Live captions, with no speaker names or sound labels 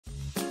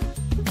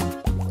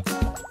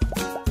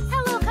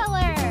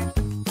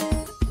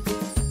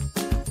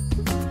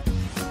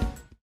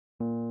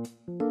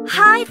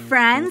Hi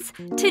friends!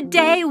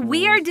 Today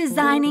we are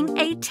designing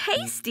a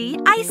tasty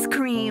ice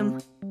cream.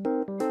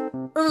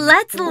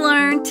 Let's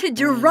learn to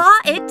draw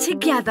it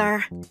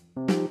together.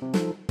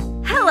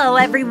 Hello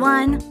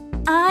everyone!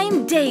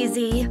 I'm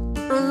Daisy.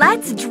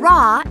 Let's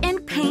draw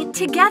and paint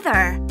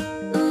together.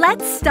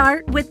 Let's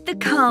start with the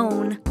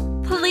cone.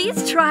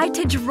 Please try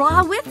to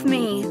draw with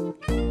me.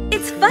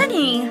 It's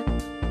funny.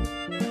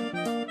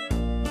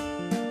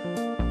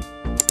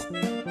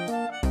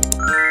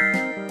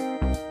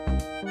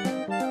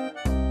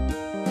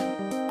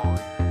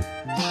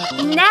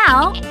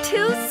 Now,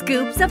 2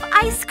 scoops of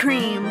ice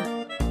cream.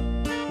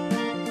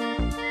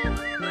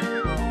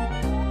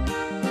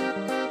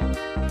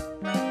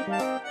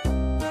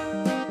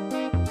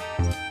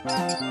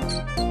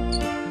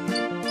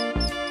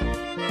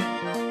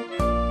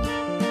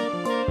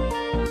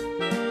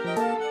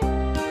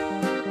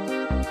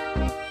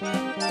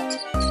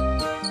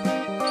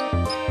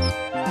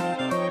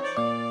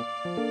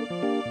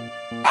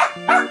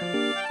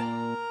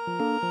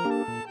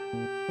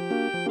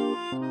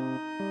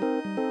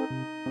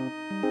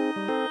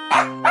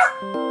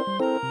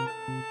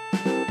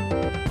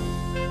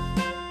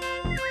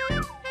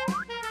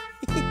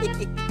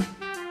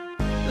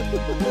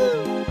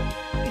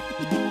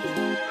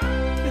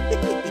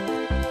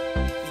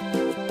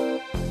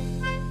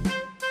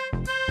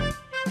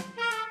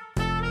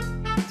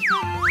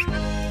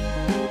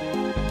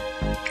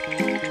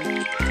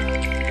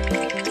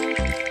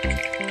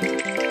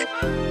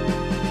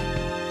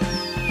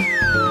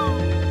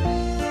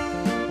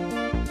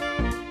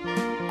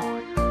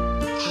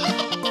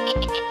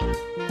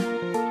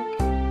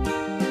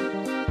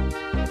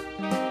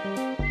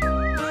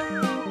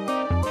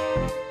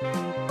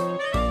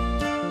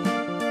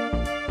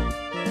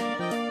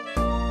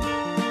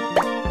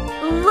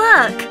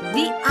 Look,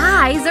 the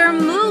eyes are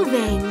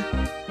moving.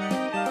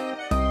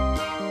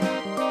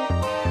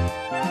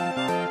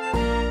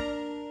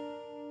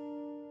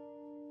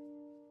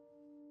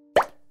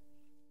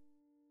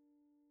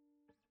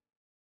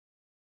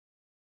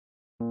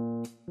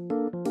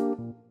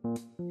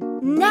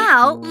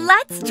 Now,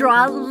 let's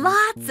draw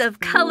lots of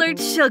colored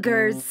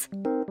sugars.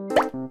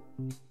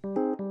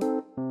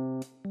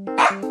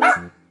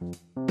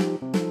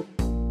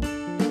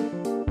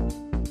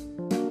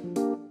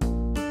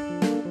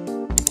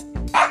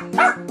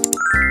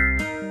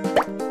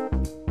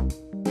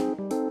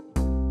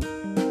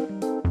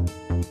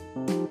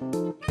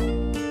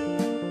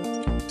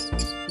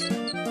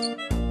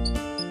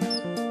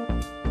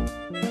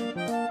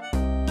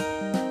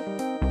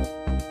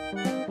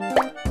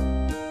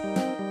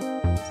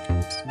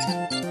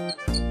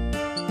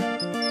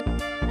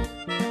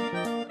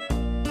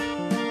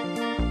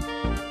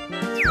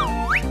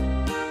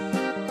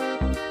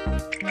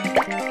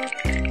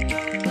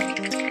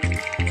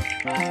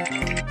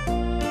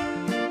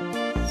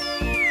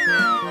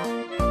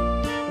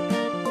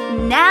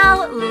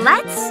 Now,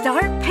 let's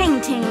start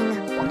painting.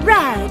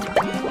 Red.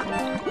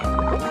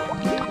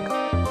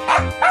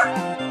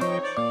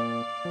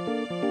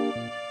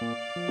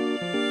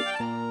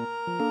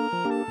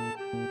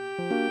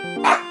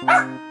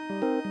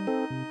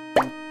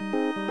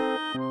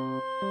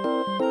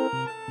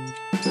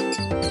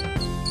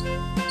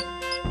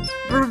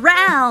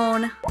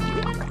 Brown.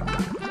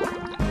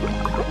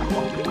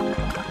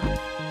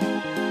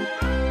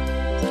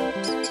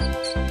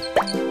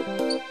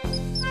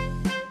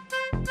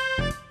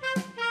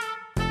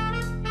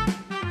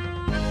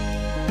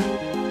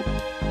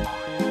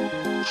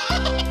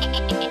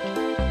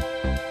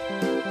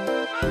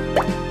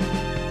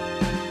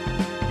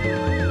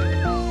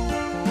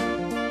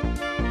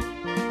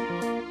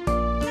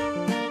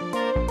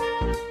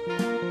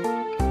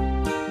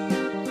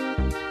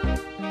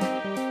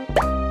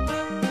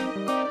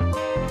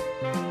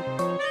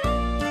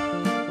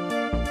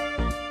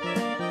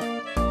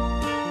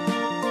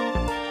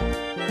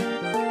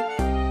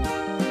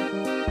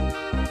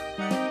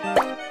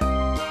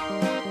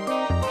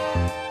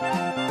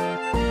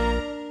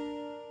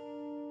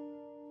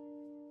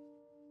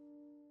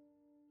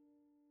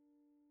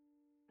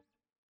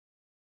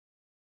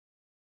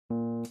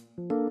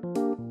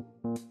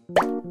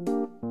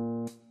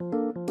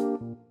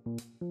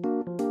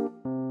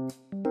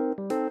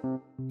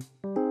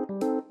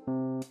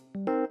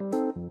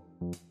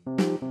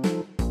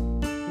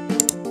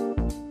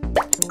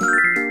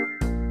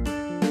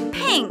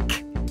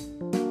 Pink.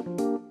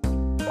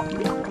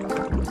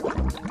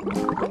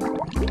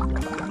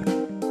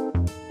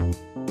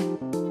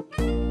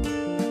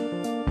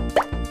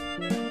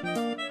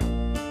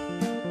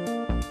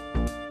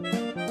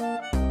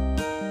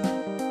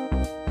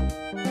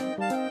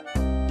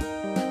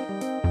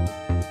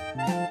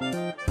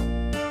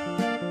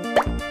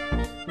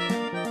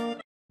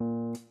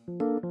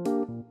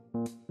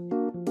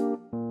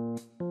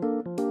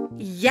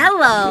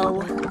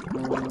 Yellow.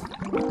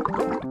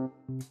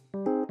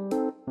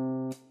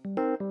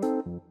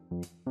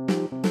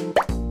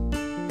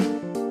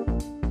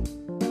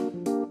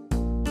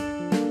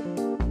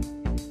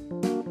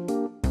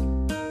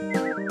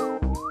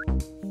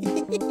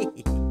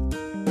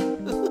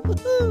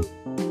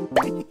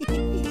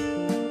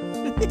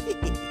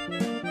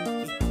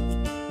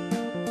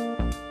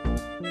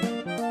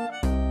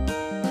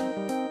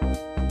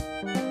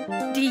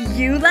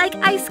 You like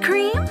ice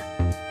cream?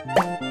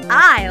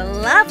 I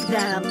love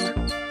them.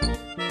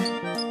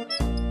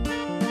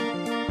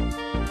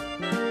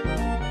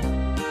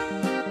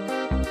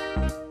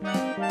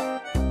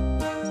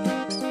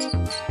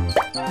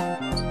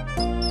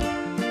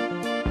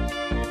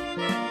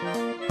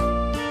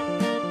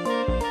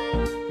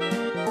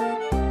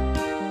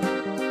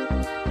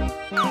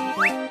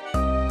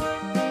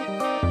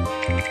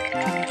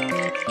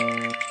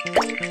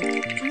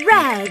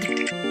 Red.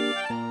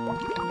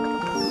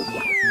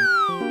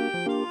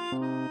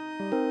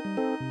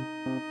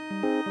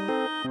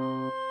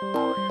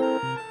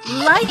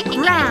 Light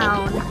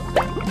brown.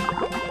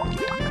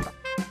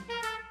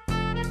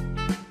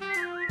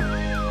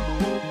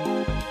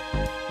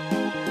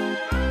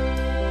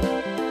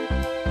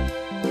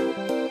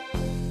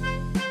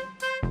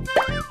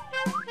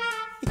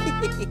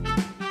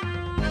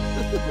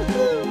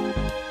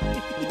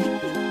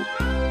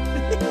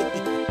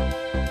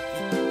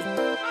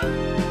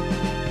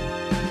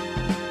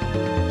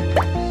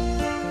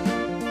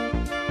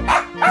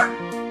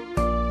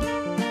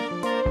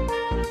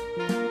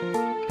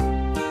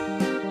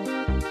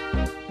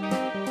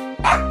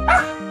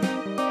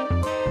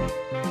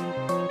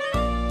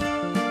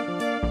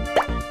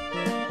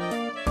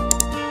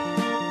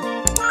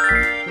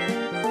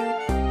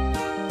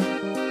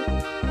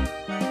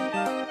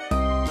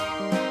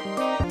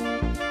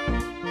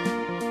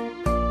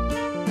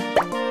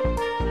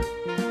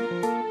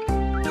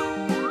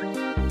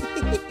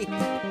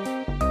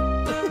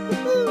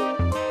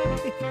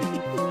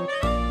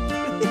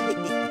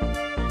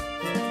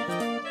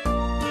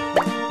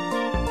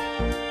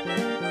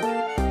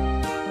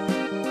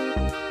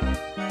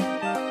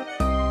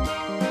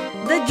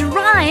 The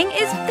drawing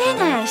is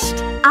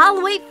finished.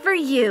 I'll wait for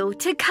you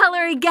to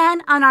color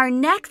again on our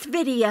next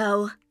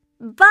video.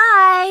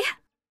 Bye!